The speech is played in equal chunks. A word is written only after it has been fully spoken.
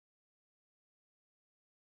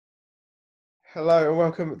Hello and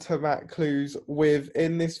welcome to Matt Clues with,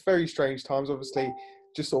 in this very strange times, obviously,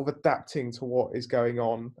 just sort of adapting to what is going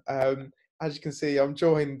on. As you can see, I'm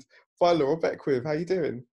joined by Laura Beckwith. How you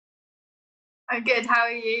doing? I'm good. How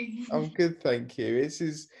are you? I'm good, thank you. This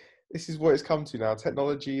is what it's come to now.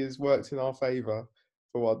 Technology has worked in our favour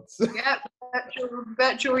for once. Yep,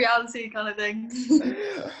 virtual reality kind of thing.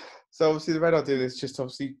 So obviously the red idea is just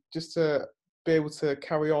to be able to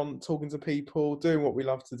carry on talking to people, doing what we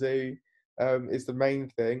love to do, is the main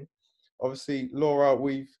thing. Obviously, Laura,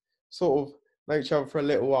 we've sort of known each other for a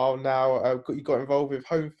little while now. You got involved with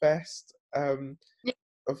Home Fest, Yeah,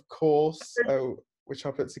 of course, which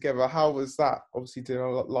I put together. How was that? Obviously, doing a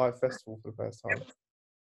live festival for the first time.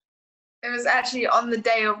 it was actually on the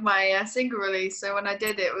day of my single release, so when I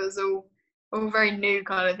did it, it was all very new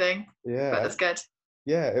kind of thing. But Yeah, that's good.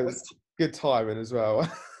 yeah, it was good timing as well.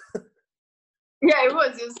 Yeah, it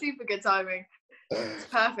was. It was super good timing. It's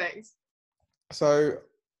perfect. So,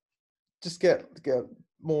 just get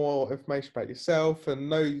more information about yourself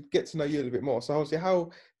and get to know you a little bit more. So, obviously, how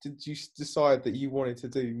did you decide that you wanted to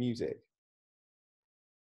do music?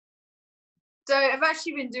 So I've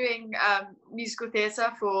actually been doing musical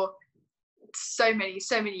theatre for so many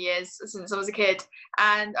years since I was a kid,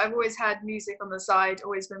 and I've always had music on the side,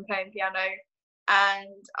 always been playing piano.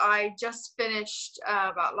 And I just finished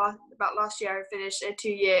about last year. I finished a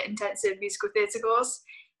 2-year intensive musical theatre course,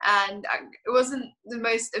 and it wasn't the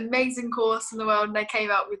most amazing course in the world. And I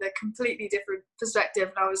came out with a completely different perspective,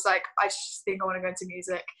 and I was like, I just think I want to go into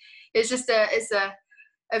music. It's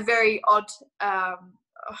a very odd.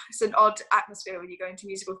 It's an odd atmosphere when you go into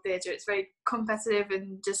musical theatre. It's very competitive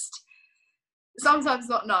and just sometimes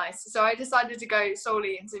not nice. So I decided to go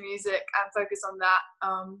solely into music and focus on that.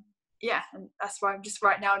 Yeah, and that's why I'm just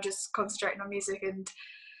right now just concentrating on music and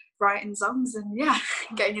writing songs and yeah,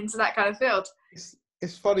 getting into that kind of field.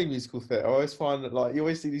 It's funny, musical theatre. I always find that, like, you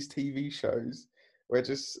always see these TV shows where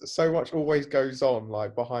just so much always goes on,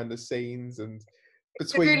 like behind the scenes and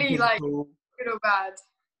It's between really like people. good or bad.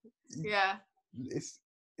 Yeah. It's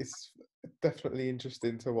it's definitely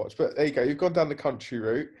interesting to watch. But there you go. You've gone down the country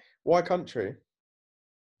route. Why country?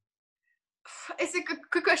 It's a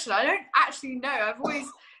good question. I don't actually know. I've always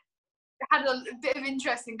had a bit of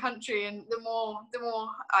interest in country, and the more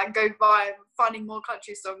I go by finding more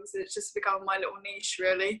country songs, it's just become my little niche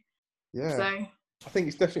really. Yeah, So I think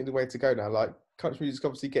it's definitely the way to go now. Like, country music's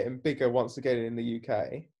obviously getting bigger once again in the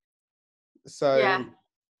UK. So yeah.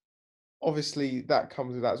 obviously that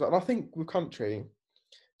comes with that as well. And I think with country,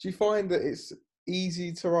 do you find that it's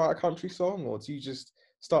easy to write a country song, or do you just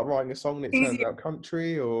start writing a song and it turns Easy. out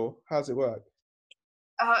country, or how does it work?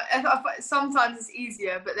 Sometimes it's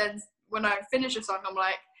easier, but then when I finish a song, I'm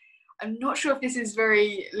like, I'm not sure if this is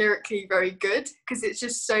very lyrically very good because it's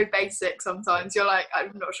just so basic. Sometimes you're like,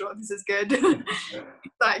 I'm not sure if this is good.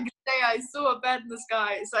 Like, today I saw a bed in the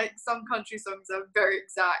sky. It's like some country songs are very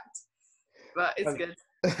exact, but it's And good.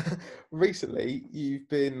 recently, you've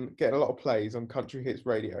been getting a lot of plays on Country Hits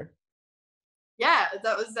Radio. Yeah,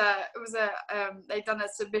 that was it was a they'd done a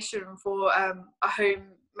submission for a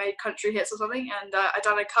homemade country hits or something, and I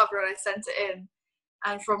done a cover and I sent it in,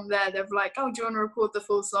 and from there they're like, oh, do you want to record the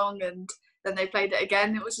full song? And then they played it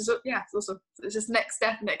again. It was just yeah, it's awesome. It was just next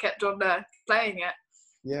step, and it kept on playing it.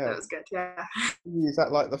 Yeah, That was good. Yeah, is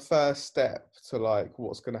that like the first step to like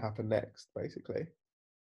what's going to happen next, basically?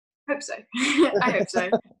 I hope so. I hope so.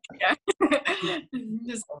 Yeah,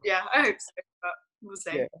 just yeah, I hope so. But we'll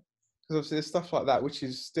see. Yeah, because obviously there's stuff like that which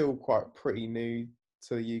is still quite pretty new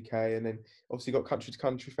to the UK, and then obviously got Country to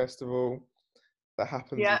Country Festival that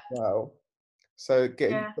happens as Yeah, well. So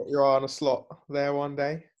yeah. got your eye on a slot there one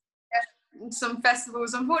day. Some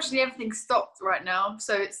festivals. Unfortunately, everything stopped right now,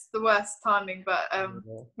 so it's the worst timing. But Yeah.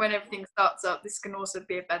 when everything starts up, this can also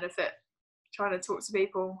be a benefit. Trying to talk to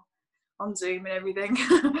people on Zoom and everything.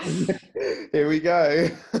 Here we go.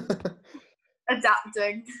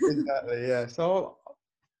 Adapting. Exactly, yeah. So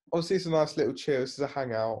obviously it's a nice little chill. This is a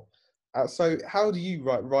hangout. So how do you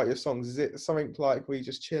write your songs? Is it something like where you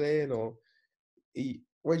just chill in, or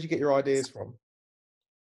where do you get your ideas from?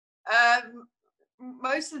 Um,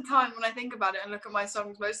 Most of the time, when I think about it and look at my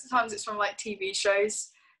songs, most of the times it's from like TV shows.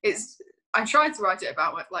 It's I try to write it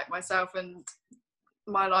about like myself and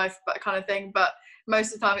my life, that kind of thing. But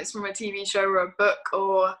most of the time, it's from a TV show or a book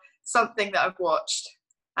or something that I've watched.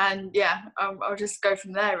 And yeah, I'll just go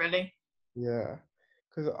from there really. Yeah,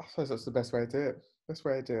 because I suppose that's the best way to do it. Best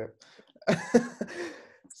way to do it.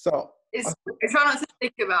 So, I, I try not to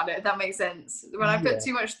think about it, if that makes sense. When I put yeah,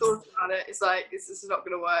 too much thought about it, it's like this is not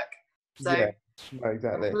going to work. So yeah, no,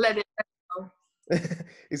 exactly. let it go.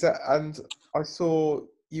 Is that, and I saw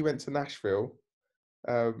you went to Nashville.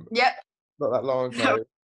 Um, Yep. not that long ago.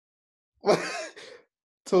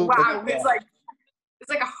 Talk Wow, about it's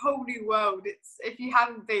like a whole new world. It's if you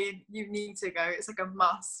haven't been, you need to go. It's like a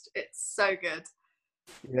must. It's so good.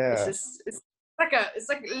 It's yeah. just it's like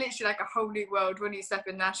literally like a whole new world when you step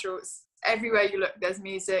in Nashville. It's everywhere you look, there's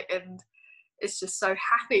music, and it's just so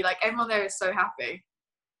happy. Like everyone there is so happy.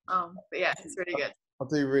 But yeah, it's really good. I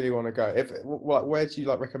do really want to go. If like, where do you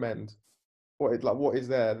like recommend? What is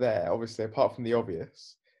there? Obviously, apart from the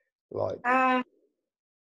obvious, like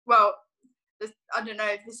Well, I don't know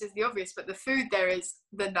if this is the obvious, but the food there is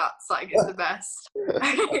the nuts. Like it's the best.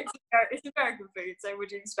 It's American food, so what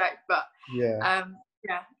do you expect? But yeah,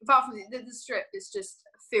 yeah. Apart from the strip is just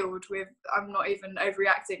filled with. I'm not even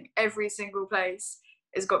overreacting. Every single place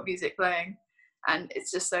has got music playing, and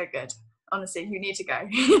it's just so good. Honestly, you need to go.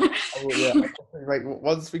 yeah. Like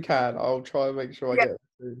once we can, I'll try and make sure I Yeah, get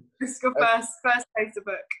food. it's your first place to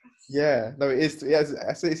book. Yeah, no, it is. Yeah,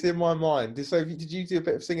 it's in my mind. So, did you do a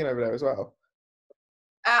bit of singing over there as well?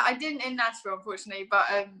 I didn't in Nashville, unfortunately, but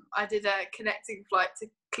I did a connecting flight to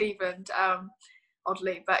Cleveland,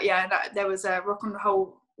 oddly. But yeah, there was a rock and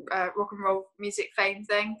roll music fame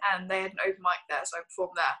thing, and they had an open mic there, so I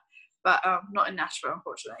performed there. But not in Nashville,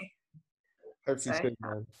 unfortunately. Hopefully So soon,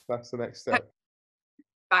 man. That's the next step.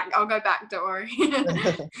 I'll go back. Don't worry.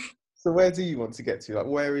 So, where do you want to get to? Like,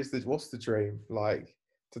 what's the dream? Like,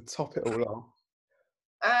 to top it all off?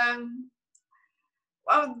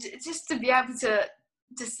 Well, just to be able to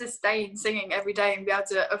sustain singing every day and be able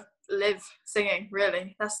to live singing.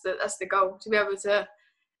 Really, that's the goal. To be able to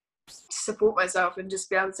support myself and just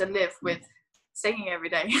be able to live with singing every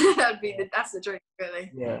day. That's the dream,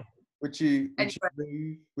 really. Yeah. Would you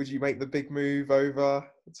move? Would you make the big move over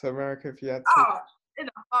to America if you had to? Oh, in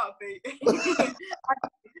a heartbeat.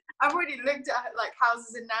 I've already looked at like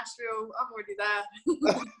houses in Nashville. I'm already there.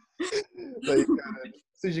 There you go. As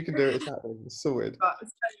soon as you can do it, it's happening. It's sorted. But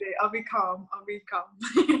especially, I'll be calm. I'll be calm.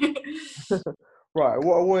 Right.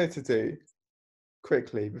 What I wanted to do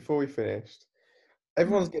quickly before we finished,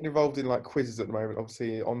 everyone's getting involved in like quizzes at the moment,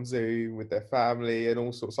 obviously on Zoom with their family and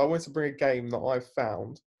all sorts. So I wanted to bring a game that I've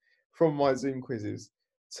found from my Zoom quizzes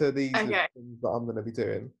to these Okay. things that I'm going to be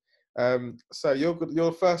doing. So you're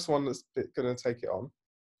the first one that's going to take it on.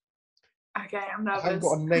 Okay, I'm I haven't nervous.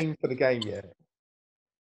 got a name for the game yet,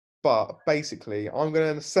 but basically I'm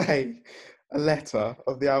going to say a letter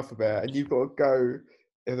of the alphabet, and you've got to go,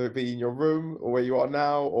 either it be in your room or where you are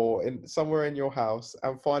now, or in somewhere in your house,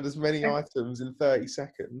 and find as many items in 30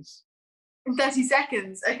 seconds. In 30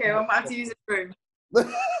 seconds? Okay, well, I might have to use a room.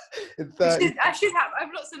 In 30. I should have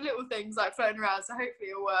lots of little things like floating around, so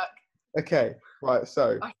hopefully it'll work. Okay, right,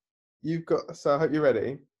 so I hope you're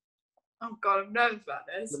ready. Oh God, I'm nervous about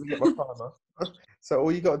this. Let me get my timer. So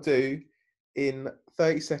all you got to do in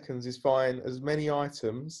 30 seconds is find as many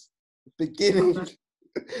items beginning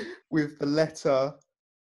with the letter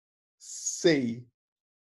C.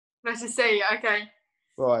 Letter C, okay.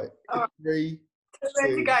 Right. All right. 3,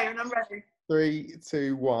 Ready to 2, go, and I'm ready. 3,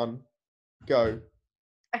 2, 1, go.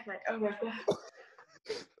 Okay, I'm ready.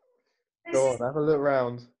 Go on, have a look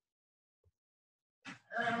around.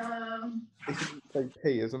 This If you say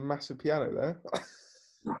P, there's a massive piano there.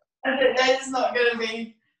 I don't know, it's not going to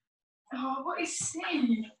be... Oh, what is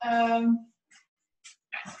C? I've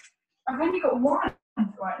only got one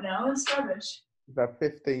right now, that's rubbish. You've had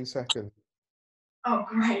 15 seconds. Oh,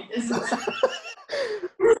 great. This is...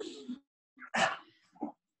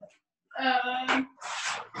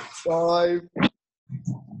 5,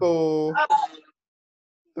 4,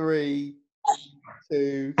 3,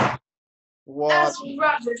 2, 1. That's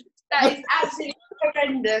rubbish. That is absolutely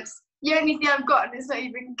horrendous. The only thing I've got, and it's not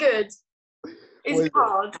even good, is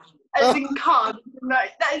card. As in card.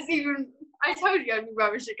 Like, that is even... I told you I'd be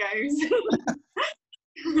rubbish at games.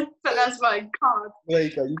 But that's fine, card. There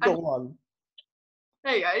you go, you've got one.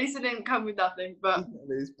 There you go, at least it didn't come with nothing, but...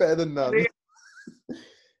 It's better than none.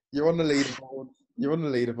 You're on the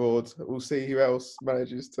leaderboard. We'll see who else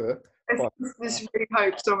manages to... Just really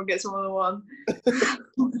hope someone gets more than one.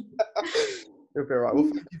 You'll be all right. Well,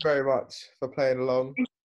 thank you very much for playing along,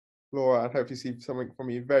 Laura, and hope you see something from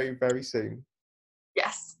you very, very soon.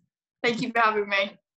 Yes. Thank you for having me.